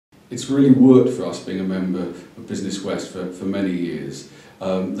It's really worked for us being a member of Business West for many years.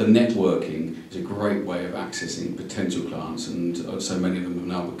 The networking is a great way of accessing potential clients, and so many of them have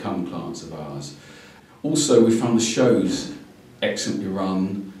now become clients of ours. Also, we found the shows excellently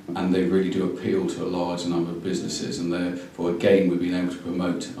run, and they really do appeal to a large number of businesses, and therefore again we've been able to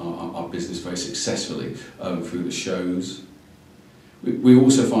promote our business very successfully through the shows. We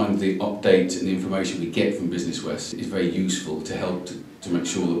also find the update and the information we get from Business West is very useful to help to make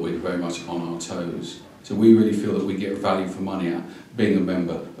sure that we're very much on our toes. So we really feel that we get value for money out being a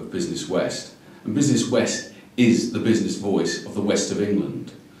member of Business West. And Business West is the business voice of the West of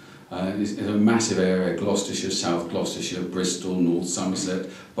England. It's a massive area: Gloucestershire, South Gloucestershire, Bristol, North Somerset,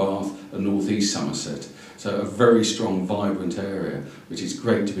 Bath and North East Somerset. So a very strong, vibrant area, which is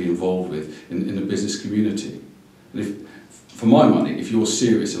great to be involved with in the business community. And for my money, if you're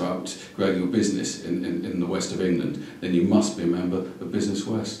serious about growing your business in the West of England, then you must be a member of Business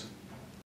West.